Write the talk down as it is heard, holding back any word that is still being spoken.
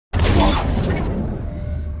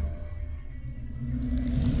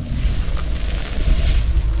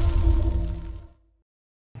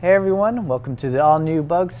Hey everyone, welcome to the all-new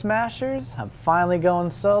Bug Smashers. I'm finally going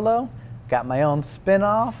solo. Got my own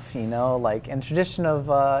spin-off, like in tradition of,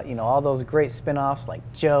 all those great spin-offs like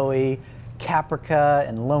Joey, Caprica,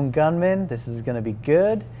 and Lone Gunman. This is gonna be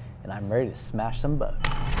good, and I'm ready to smash some bugs.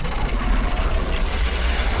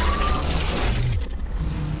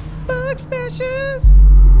 Bug Smashers!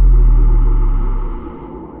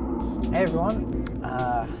 Hey everyone,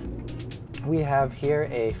 we have here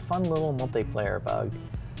a fun little multiplayer bug.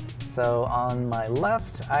 So on my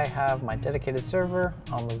left, I have my dedicated server.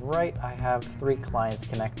 On the right, I have 3 clients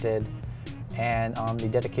connected. And on the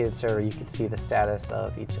dedicated server, you can see the status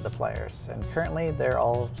of each of the players. And currently, they're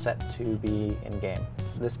all set to be in-game.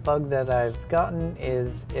 This bug that I've gotten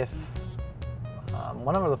is if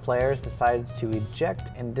one of the players decides to eject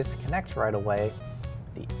and disconnect right away,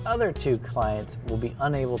 the other 2 clients will be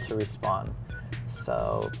unable to respawn.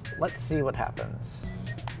 So let's see what happens.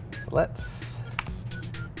 So let's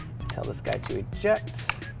tell this guy to eject,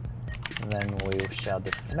 and then we shall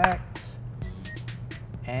disconnect.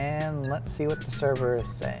 And let's see what the server is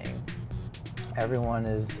saying. Everyone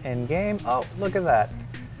is in game. Oh, look at that.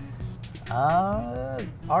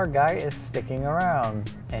 Our guy is sticking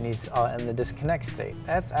around, and he's in the disconnect state.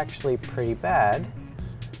 That's actually pretty bad,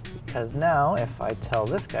 because now if I tell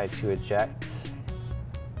this guy to eject,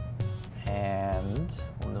 and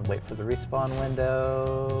I'm gonna wait for the respawn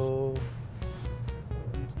window,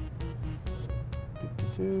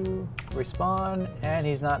 respawn, and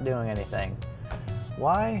he's not doing anything.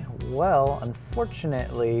 Why? Well,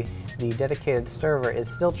 unfortunately, the dedicated server is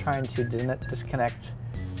still trying to disconnect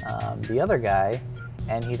the other guy,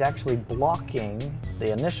 and he's actually blocking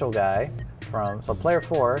the initial guy from, so player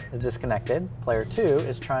 4 is disconnected, player 2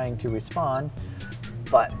 is trying to respawn,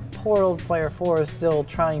 but poor old player 4 is still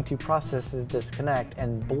trying to process his disconnect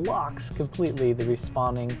and blocks completely the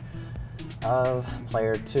respawning of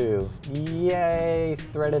player 2. Yay,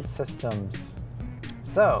 threaded systems.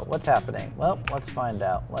 So, what's happening? Well, let's find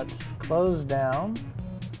out. Let's close down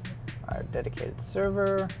our dedicated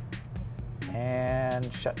server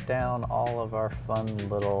and shut down all of our fun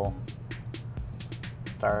little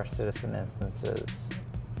Star Citizen instances.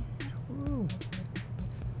 Woo.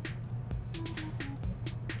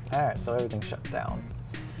 Alright, so everything's shut down.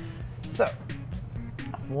 So,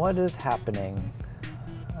 what is happening?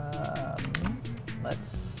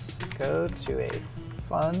 Let's go to a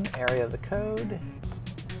fun area of the code.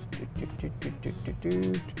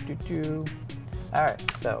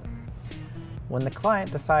 Alright, so when the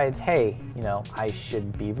client decides, hey, I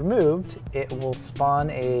should be removed, it will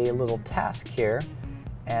spawn a little task here,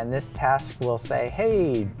 and this task will say,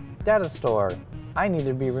 hey, data store, I need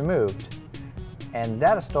to be removed. And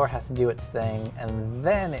data store has to do its thing, and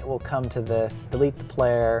then it will come to this, delete the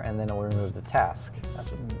player, and then it will remove the task.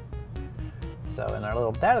 That's what. So in our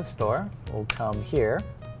little data store, we'll come here,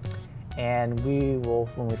 and we will,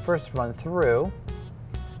 when we first run through,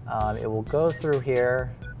 it will go through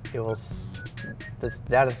here. This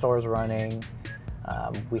data store is running.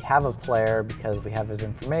 We have a player because we have his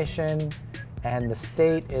information, and the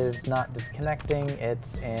state is not disconnecting.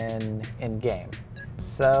 It's in game.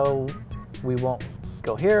 So we won't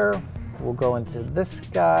go here. We'll go into this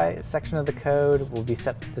guy section of the code. We'll be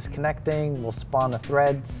set to disconnecting. We'll spawn the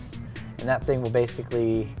threads. And that thing will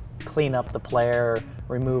basically clean up the player,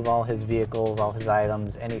 remove all his vehicles, all his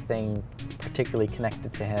items, anything particularly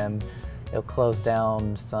connected to him. It'll close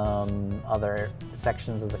down some other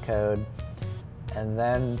sections of the code, and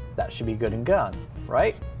then that should be good and gone,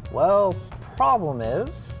 right? Well, problem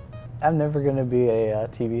is, I'm never gonna be a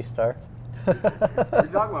TV star. What are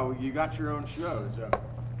you talking about? You got your own show, so.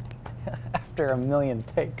 After a million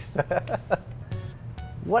takes.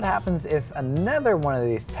 What happens if another one of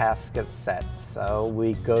these tasks gets set? So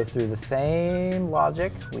we go through the same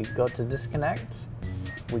logic, we go to disconnect,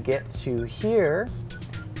 we get to here,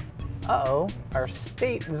 uh-oh, our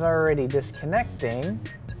state is already disconnecting.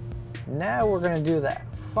 Now we're gonna do that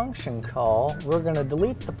function call, we're gonna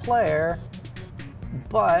delete the player,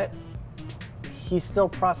 but he's still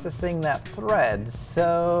processing that thread.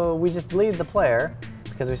 So we just deleted the player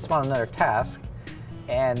because we spawned another task,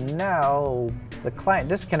 and now the client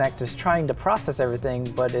disconnect is trying to process everything,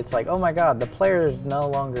 but it's like, oh my god, the player is no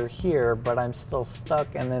longer here, but I'm still stuck,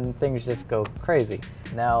 and then things just go crazy.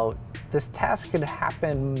 Now, this task could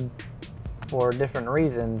happen for different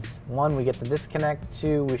reasons. 1, we get the disconnect.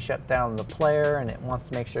 2, we shut down the player, and it wants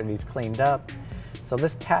to make sure that he's cleaned up. So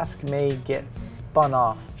this task may get spun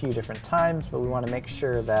off a few different times, but we want to make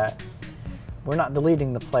sure that we're not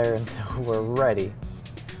deleting the player until we're ready.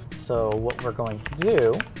 So what we're going to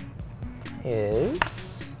do is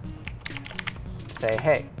say,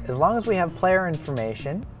 hey, as long as we have player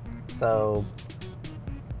information, so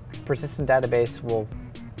persistent database will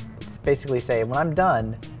basically say, when I'm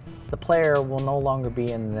done, the player will no longer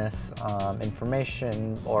be in this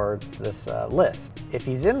information or this list. If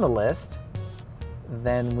he's in the list,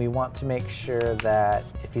 then we want to make sure that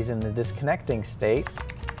if he's in the disconnecting state,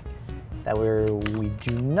 that we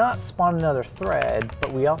do not spawn another thread,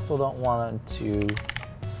 but we also don't want to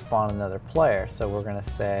spawn another player. So we're gonna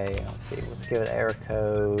say, let's give it error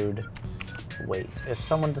code wait. If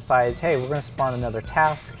someone decides, hey, we're gonna spawn another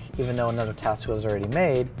task, even though another task was already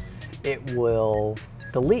made, it will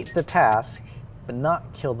delete the task, but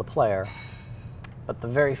not kill the player, but the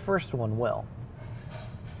very first one will.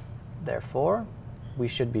 Therefore, we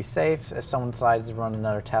should be safe. If someone decides to run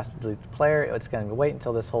another task to delete the player, it's going to wait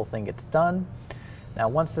until this whole thing gets done. Now,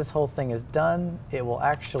 once this whole thing is done, it will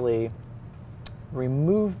actually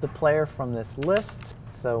remove the player from this list.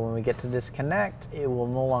 So when we get to disconnect, it will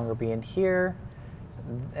no longer be in here,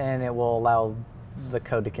 and it will allow the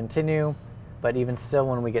code to continue. But even still,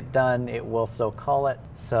 when we get done, it will still call it.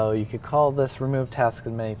 So you could call this remove task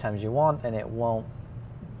as many times as you want, and it won't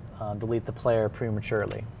delete the player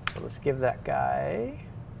prematurely. So let's give that guy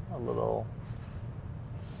a little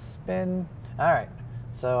spin. All right,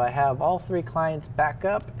 so I have all 3 clients back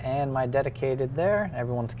up and my dedicated there.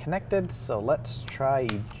 Everyone's connected, so let's try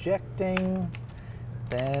ejecting,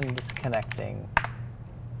 then disconnecting.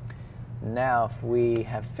 Now, if we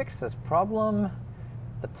have fixed this problem,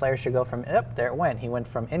 the player should go from, yep, there it went. He went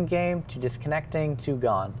from in-game to disconnecting to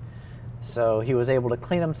gone. So he was able to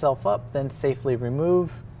clean himself up, then safely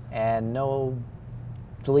remove, and no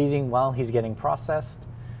deleting while he's getting processed.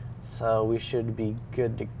 So we should be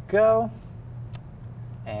good to go.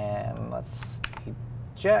 And let's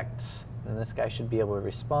eject. And this guy should be able to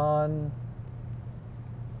respawn.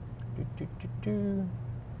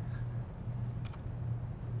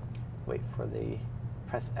 Wait for the,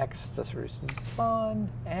 press X to respawn.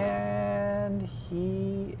 And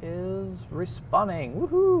he is respawning.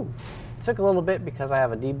 Woohoo! It took a little bit because I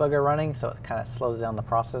have a debugger running, so it kind of slows down the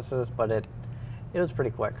processes, but it was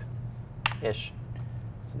pretty quick-ish.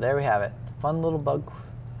 So there we have it. Fun little bug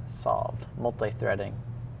solved. Multi-threading.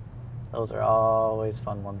 Those are always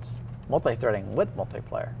fun ones. Multi-threading with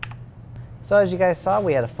multiplayer. So as you guys saw,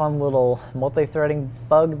 we had a fun little multi-threading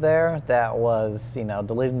bug there that was,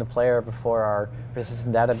 deleting the player before our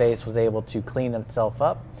persistent database was able to clean itself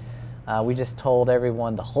up. We just told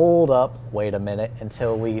everyone to hold up, wait a minute,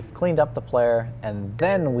 until we've cleaned up the player, and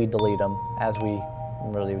then we delete them, as we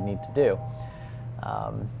really need to do.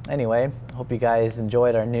 Anyway, hope you guys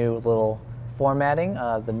enjoyed our new little formatting,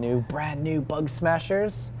 the brand new Bug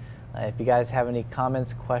Smashers. If you guys have any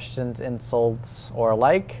comments, questions, insults, or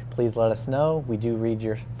like, please let us know. We do read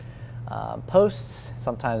your posts.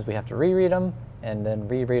 Sometimes we have to reread them and then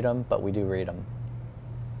reread them, but we do read them.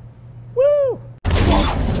 Woo!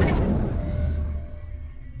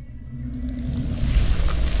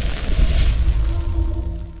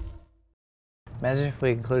 Imagine if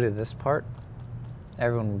we included this part.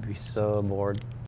 Everyone would be so bored.